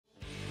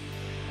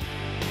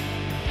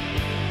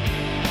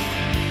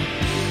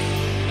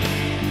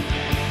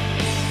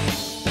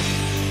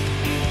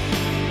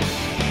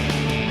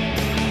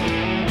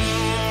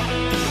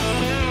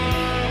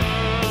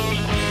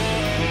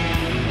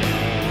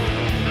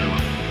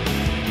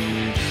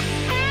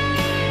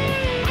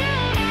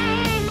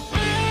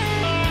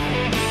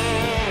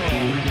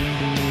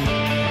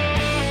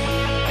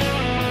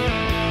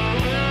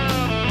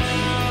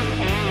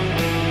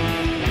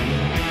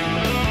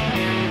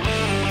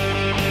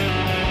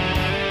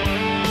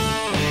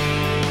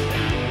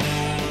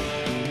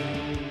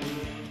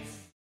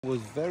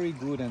very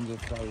good and the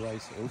fried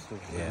rice also.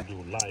 Yeah.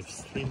 Do live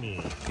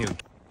streaming.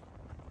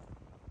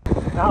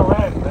 Now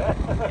land, eh?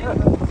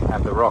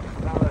 Have the rock.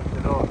 Now land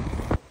the rock.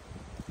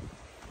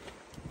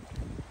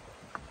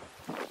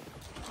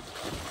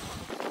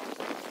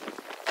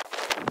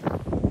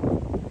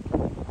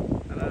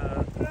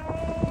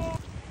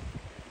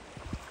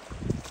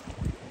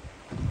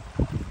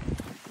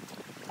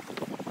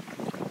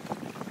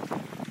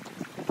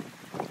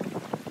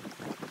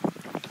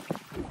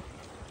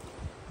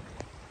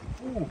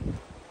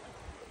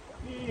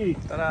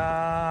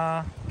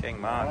 Ta-da! King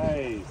Mark.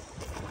 Nice.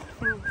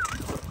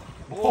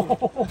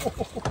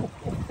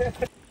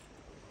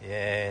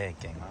 Yeah,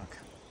 King Mark.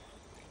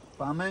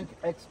 Farming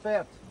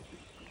expert.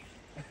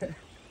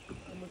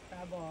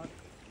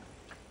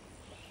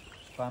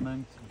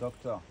 Farming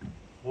doctor.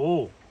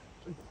 Oh,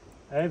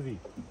 heavy.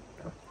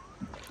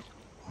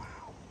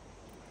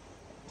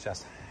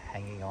 Just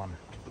hanging on.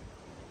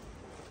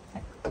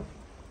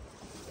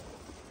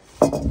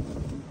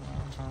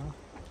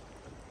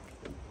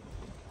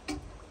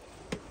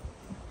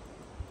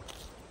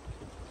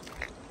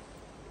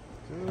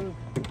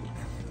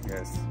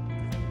 Yes.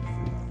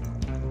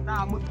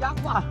 Nào mực chắc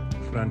quá.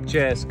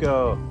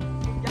 Francesco.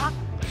 Mực chắc.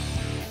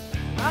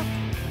 Hả?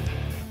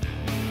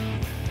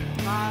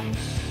 Mà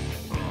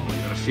Oh, we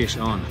got a fish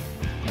on.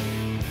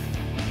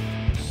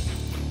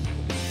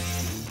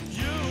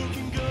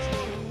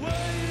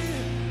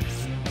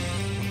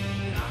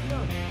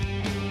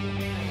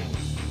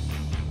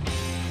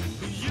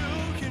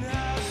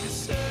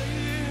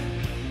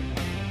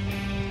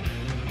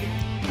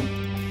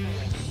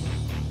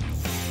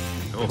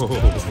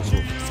 Oh.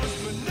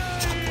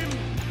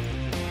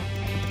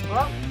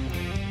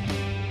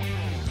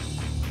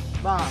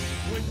 bà.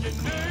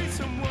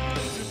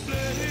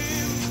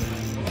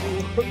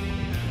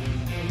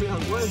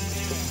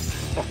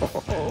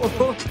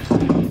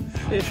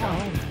 Fish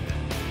on.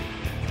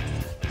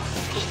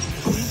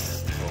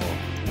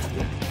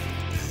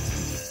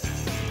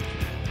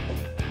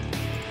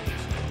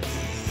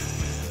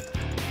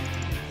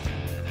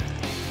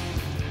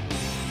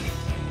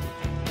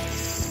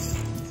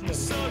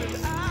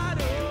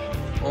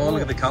 Oh,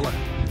 look at the colour.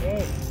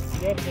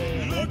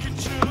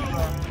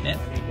 Net?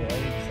 Yeah,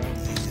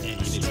 you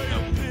need some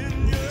help.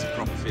 It's a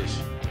proper fish.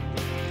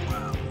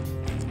 Wow.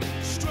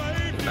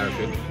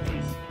 Barracuda.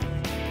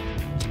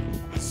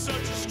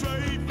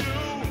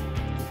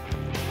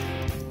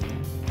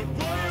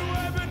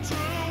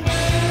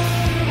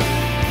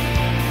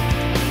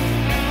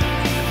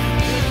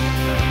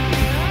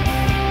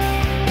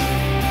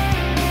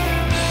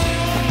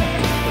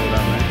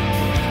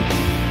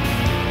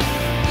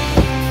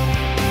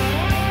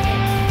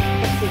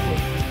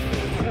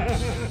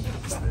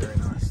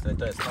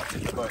 It's not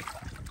just both.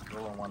 They're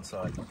all on one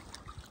side.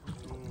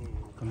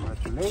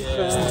 Congratulations.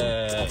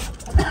 Yeah.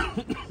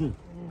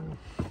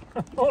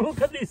 Oh,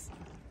 look at this.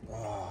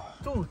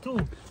 Two.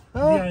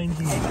 Behind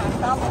you.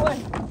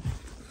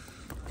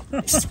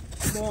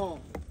 No.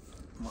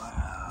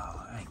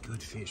 Wow. Hey,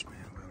 good fish,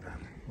 man.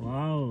 Well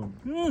Wow, done.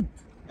 good.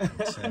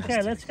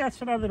 Okay, let's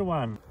catch another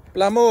one.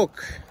 Plamuk.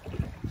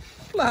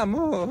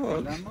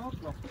 Plamuk.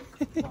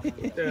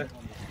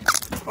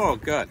 Oh,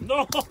 God.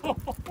 No.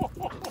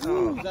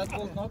 Oh. That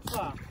was not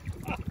far.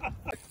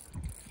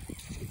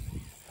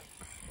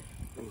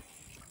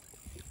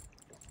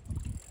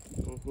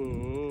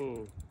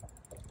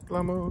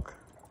 Plamuk.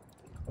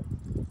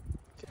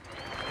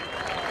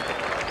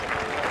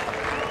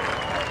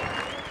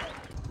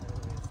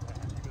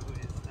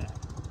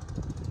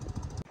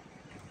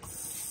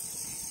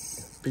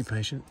 Be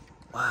patient.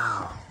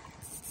 Wow.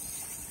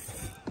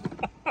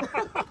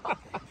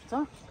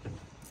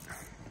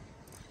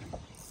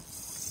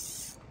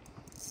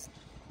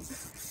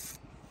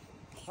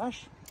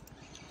 Hush.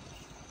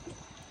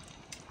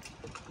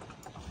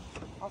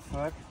 Oh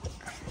fuck.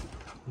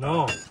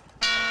 No.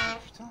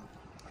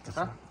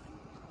 Huh?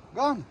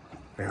 Gone.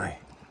 Really?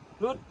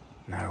 Good.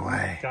 No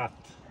way. Cut.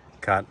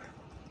 Cut.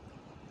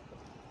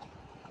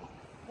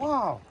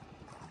 Wow.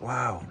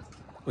 Wow.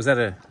 Was that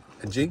a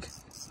jig?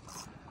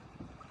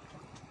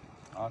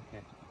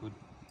 Okay, good.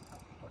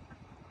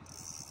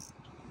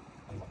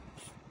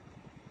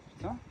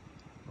 Huh?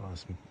 Oh,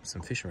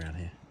 some fish around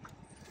here.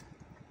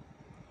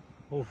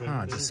 Oh, Oh,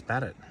 I just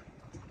spat it.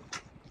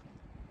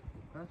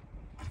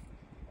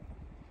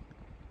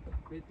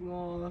 Bit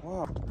more.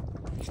 Wow.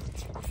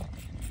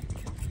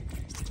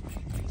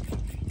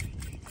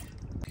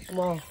 Come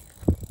on.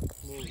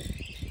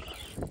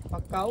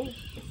 Bắt cáu.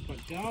 Bắt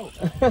cáu.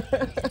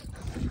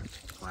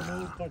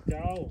 Bắt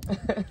cáu.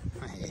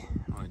 Hey,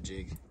 on a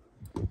jig.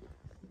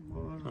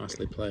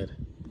 Nicely played.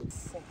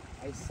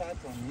 I sat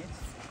on it,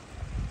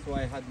 so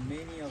I had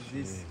many of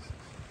these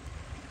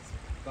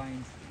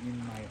spines in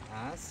my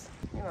ass.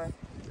 Anyway.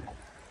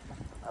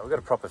 We've got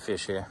a proper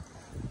fish here.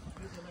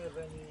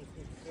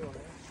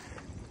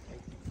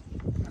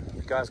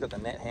 You guys got the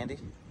net handy?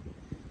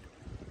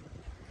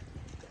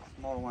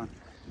 Small one.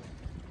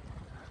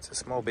 It's a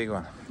small, big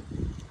one.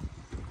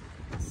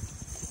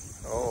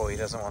 Oh, he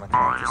doesn't want to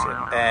come up just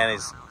yet. And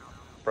he's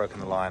broken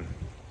the line.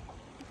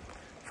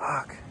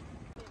 Fuck.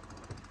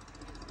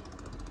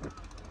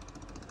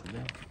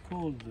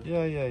 cold.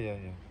 Yeah.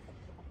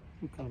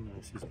 Look how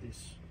nice is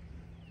this.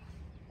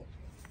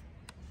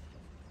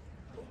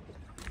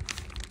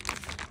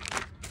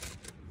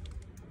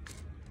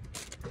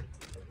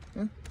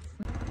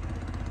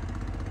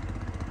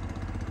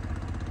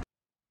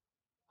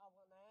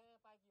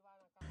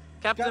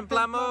 Captain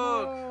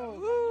Plamo!